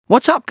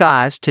What's up,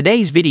 guys?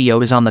 Today's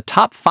video is on the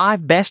top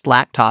 5 best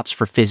laptops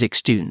for physics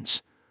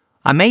students.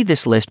 I made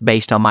this list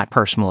based on my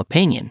personal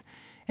opinion,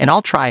 and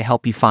I'll try to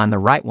help you find the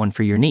right one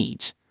for your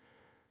needs.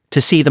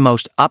 To see the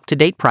most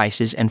up-to-date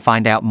prices and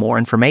find out more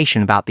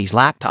information about these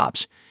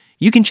laptops,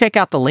 you can check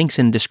out the links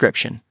in the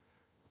description.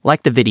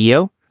 Like the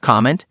video,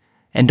 comment,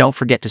 and don't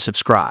forget to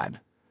subscribe.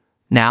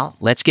 Now,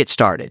 let's get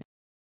started.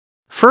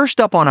 First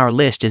up on our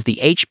list is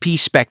the HP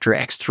Spectre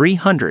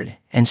X300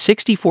 and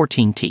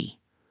 6014T.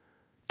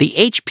 The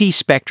HP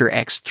Spectre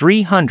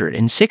X300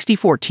 and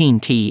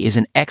 6014T is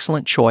an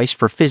excellent choice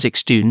for physics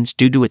students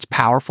due to its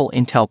powerful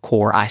Intel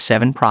Core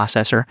i7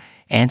 processor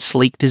and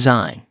sleek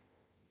design.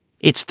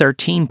 Its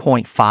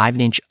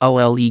 13.5-inch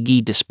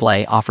OLED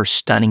display offers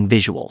stunning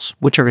visuals,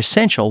 which are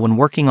essential when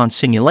working on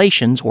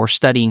simulations or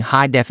studying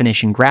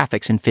high-definition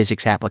graphics in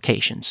physics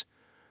applications.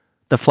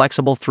 The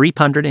flexible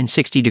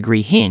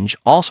 360-degree hinge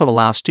also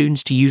allows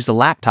students to use the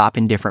laptop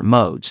in different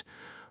modes,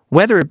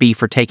 whether it be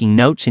for taking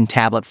notes in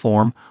tablet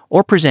form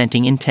or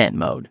presenting in tent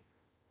mode.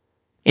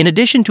 In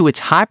addition to its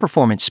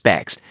high-performance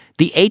specs,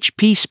 the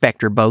HP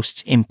Spectre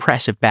boasts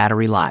impressive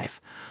battery life,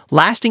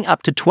 lasting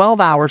up to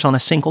 12 hours on a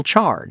single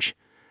charge.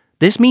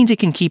 This means it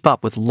can keep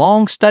up with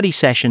long study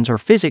sessions or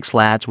physics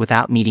labs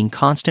without needing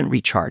constant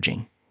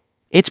recharging.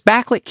 Its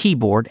backlit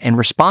keyboard and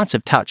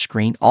responsive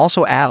touchscreen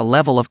also add a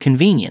level of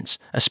convenience,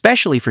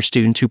 especially for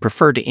students who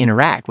prefer to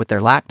interact with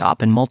their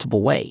laptop in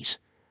multiple ways.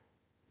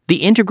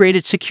 The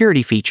integrated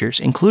security features,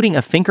 including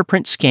a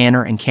fingerprint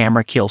scanner and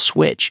camera kill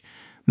switch,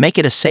 make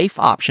it a safe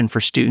option for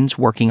students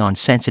working on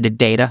sensitive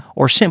data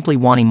or simply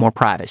wanting more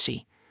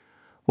privacy.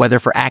 Whether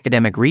for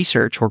academic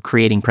research or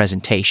creating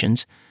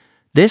presentations,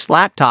 this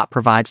laptop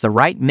provides the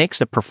right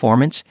mix of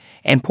performance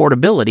and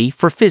portability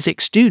for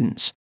physics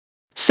students.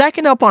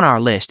 Second up on our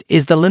list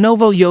is the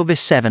Lenovo Yoga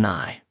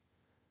 7i.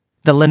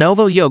 The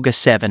Lenovo Yoga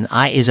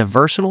 7i is a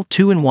versatile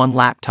 2-in-1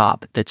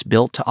 laptop that's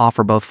built to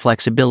offer both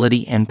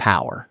flexibility and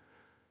power.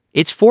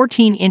 Its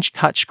 14-inch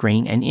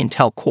touchscreen and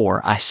Intel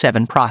Core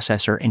i7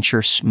 processor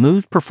ensure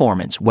smooth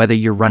performance whether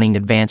you're running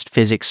advanced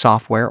physics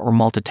software or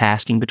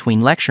multitasking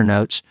between lecture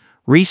notes,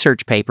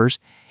 research papers,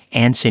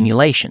 and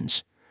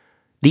simulations.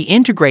 The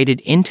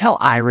integrated Intel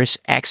Iris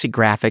Xe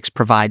graphics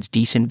provides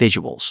decent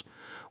visuals,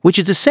 which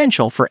is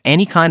essential for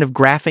any kind of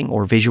graphing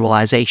or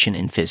visualization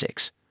in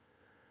physics.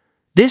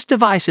 This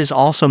device is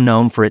also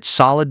known for its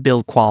solid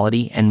build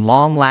quality and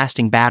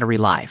long-lasting battery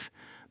life,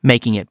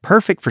 making it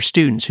perfect for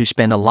students who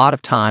spend a lot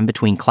of time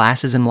between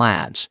classes and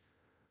labs.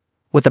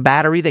 With a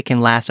battery that can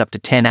last up to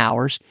 10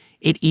 hours,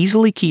 it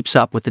easily keeps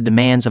up with the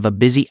demands of a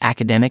busy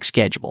academic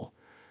schedule.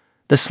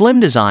 The slim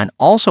design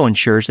also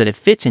ensures that it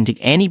fits into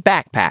any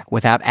backpack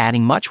without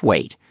adding much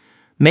weight,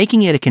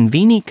 making it a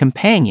convenient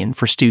companion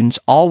for students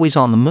always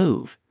on the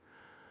move.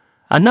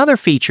 Another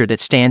feature that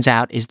stands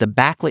out is the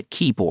backlit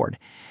keyboard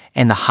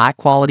and the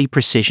high-quality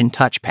precision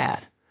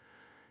touchpad.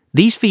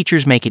 These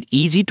features make it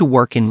easy to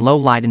work in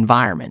low-light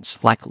environments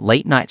like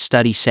late-night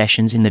study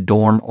sessions in the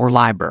dorm or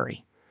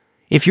library.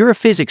 If you're a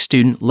physics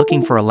student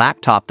looking for a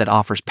laptop that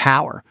offers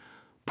power,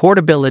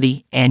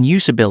 portability, and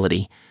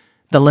usability,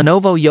 the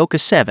Lenovo Yoga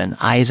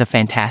 7i is a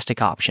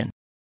fantastic option.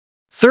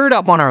 Third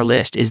up on our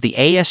list is the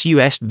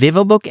ASUS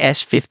Vivobook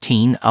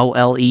S15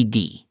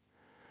 OLED.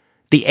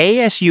 The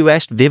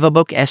ASUS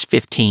Vivobook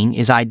S15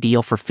 is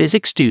ideal for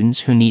physics students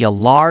who need a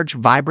large,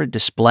 vibrant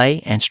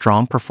display and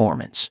strong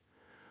performance.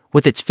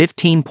 With its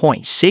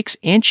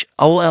 15.6-inch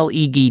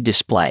OLED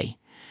display,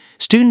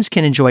 students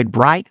can enjoy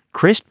bright,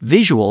 crisp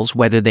visuals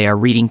whether they are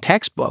reading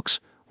textbooks,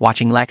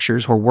 watching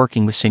lectures, or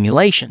working with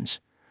simulations.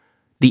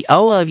 The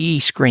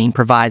OLED screen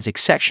provides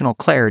exceptional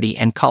clarity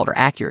and color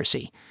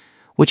accuracy,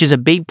 which is a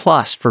big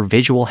plus for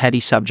visual-heavy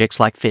subjects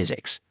like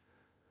physics.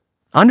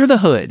 Under the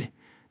hood,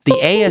 the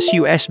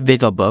ASUS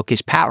Vivobook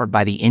is powered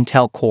by the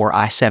Intel Core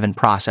i7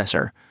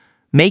 processor,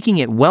 making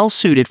it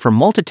well-suited for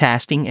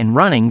multitasking and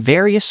running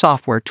various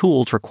software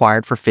tools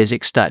required for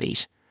physics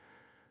studies.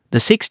 The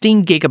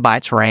 16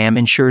 GB RAM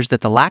ensures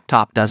that the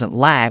laptop doesn't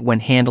lag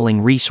when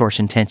handling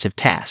resource-intensive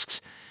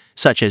tasks,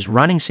 such as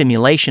running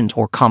simulations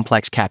or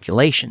complex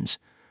calculations.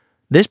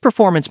 This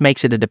performance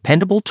makes it a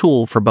dependable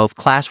tool for both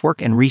classwork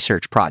and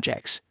research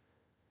projects.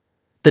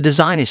 The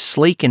design is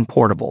sleek and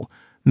portable,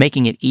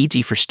 making it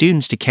easy for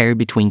students to carry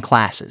between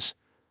classes.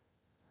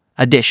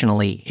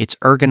 Additionally, its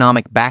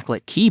ergonomic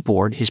backlit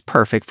keyboard is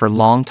perfect for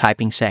long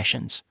typing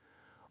sessions.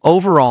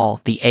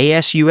 Overall, the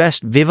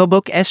ASUS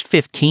Vivobook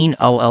S15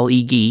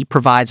 OLED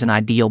provides an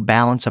ideal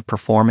balance of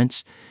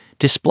performance,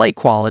 display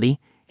quality,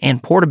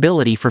 and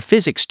portability for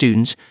physics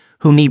students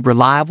who need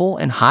reliable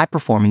and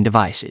high-performing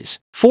devices.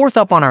 Fourth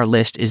up on our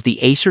list is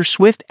the Acer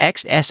Swift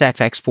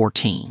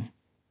X-SFX14.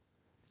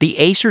 The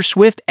Acer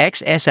Swift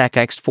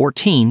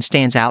X-SFX14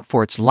 stands out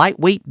for its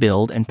lightweight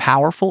build and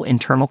powerful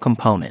internal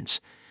components,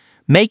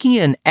 making it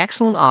an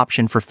excellent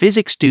option for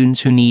physics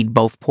students who need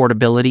both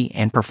portability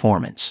and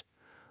performance.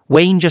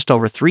 Weighing just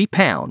over 3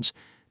 pounds,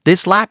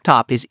 this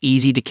laptop is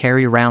easy to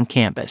carry around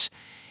campus,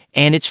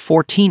 and its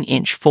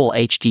 14-inch Full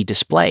HD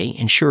display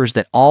ensures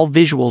that all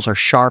visuals are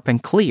sharp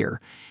and clear,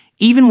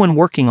 even when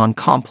working on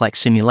complex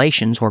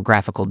simulations or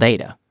graphical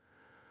data.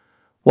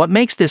 What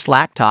makes this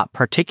laptop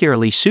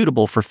particularly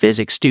suitable for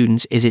physics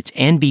students is its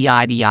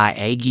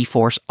NVIDIA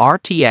GeForce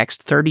RTX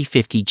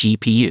 3050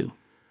 GPU.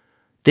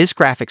 This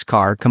graphics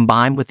card,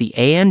 combined with the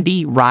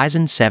AMD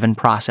Ryzen 7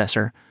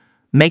 processor,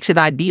 makes it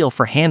ideal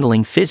for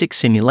handling physics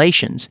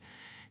simulations,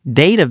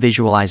 data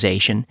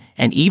visualization,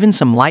 and even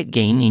some light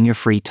gain in your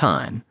free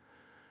time.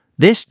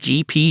 This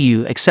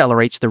GPU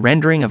accelerates the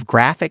rendering of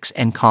graphics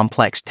and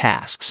complex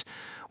tasks,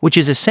 which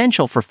is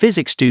essential for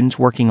physics students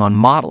working on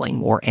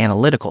modeling or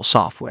analytical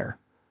software.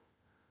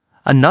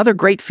 Another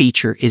great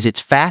feature is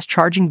its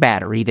fast-charging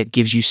battery that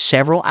gives you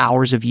several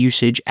hours of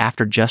usage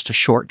after just a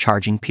short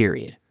charging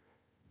period.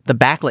 The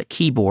backlit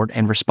keyboard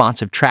and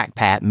responsive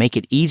trackpad make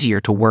it easier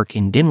to work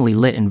in dimly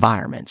lit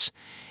environments,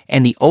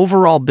 and the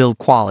overall build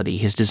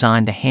quality is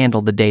designed to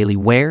handle the daily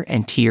wear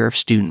and tear of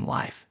student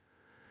life.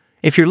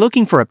 If you're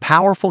looking for a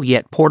powerful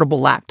yet portable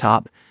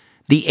laptop,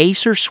 the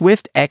Acer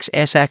Swift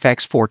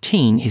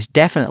XSFX14 is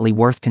definitely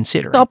worth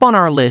considering. Up on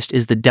our list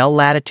is the Dell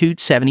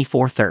Latitude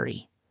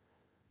 7430.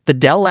 The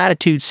Dell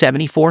Latitude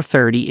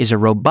 7430 is a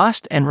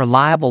robust and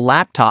reliable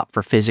laptop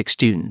for physics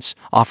students,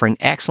 offering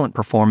excellent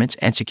performance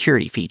and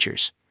security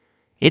features.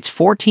 Its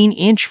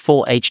 14-inch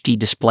Full HD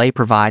display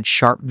provides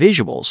sharp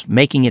visuals,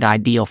 making it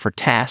ideal for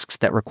tasks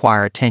that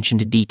require attention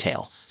to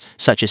detail,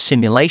 such as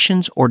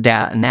simulations or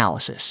data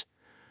analysis.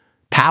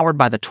 Powered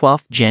by the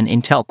 12th Gen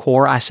Intel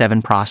Core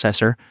i7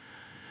 processor,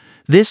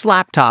 this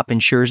laptop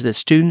ensures that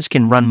students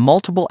can run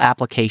multiple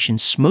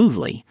applications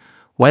smoothly,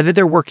 whether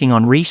they're working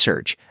on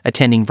research,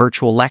 attending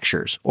virtual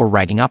lectures, or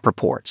writing up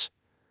reports.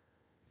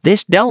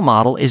 This Dell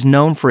model is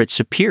known for its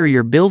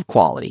superior build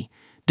quality,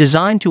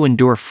 designed to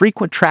endure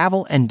frequent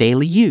travel and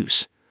daily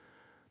use.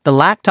 The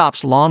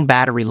laptop's long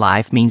battery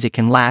life means it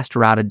can last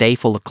throughout a day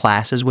full of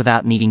classes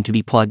without needing to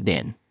be plugged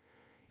in.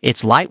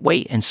 Its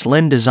lightweight and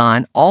slim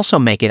design also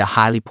make it a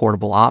highly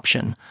portable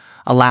option,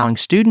 allowing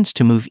students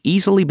to move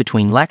easily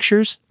between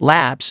lectures,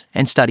 labs,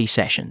 and study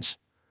sessions.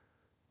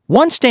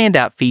 One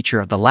standout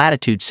feature of the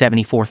Latitude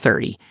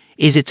 7430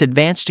 is its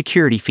advanced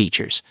security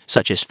features,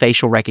 such as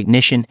facial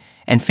recognition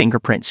and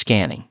fingerprint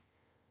scanning.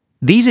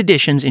 These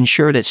additions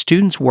ensure that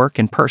students' work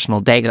and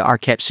personal data are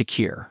kept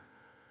secure.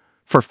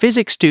 For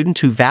physics students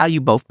who value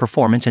both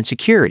performance and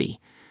security,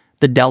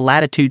 the Dell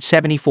Latitude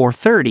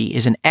 7430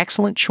 is an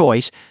excellent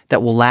choice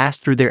that will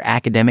last through their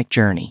academic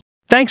journey.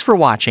 Thanks for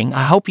watching.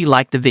 I hope you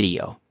liked the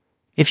video.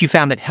 If you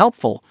found it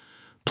helpful,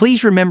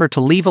 please remember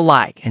to leave a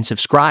like and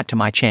subscribe to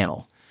my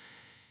channel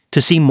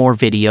to see more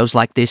videos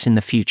like this in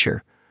the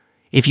future.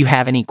 If you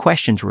have any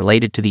questions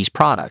related to these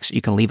products,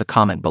 you can leave a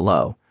comment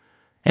below,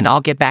 and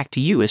I'll get back to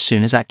you as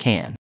soon as I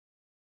can.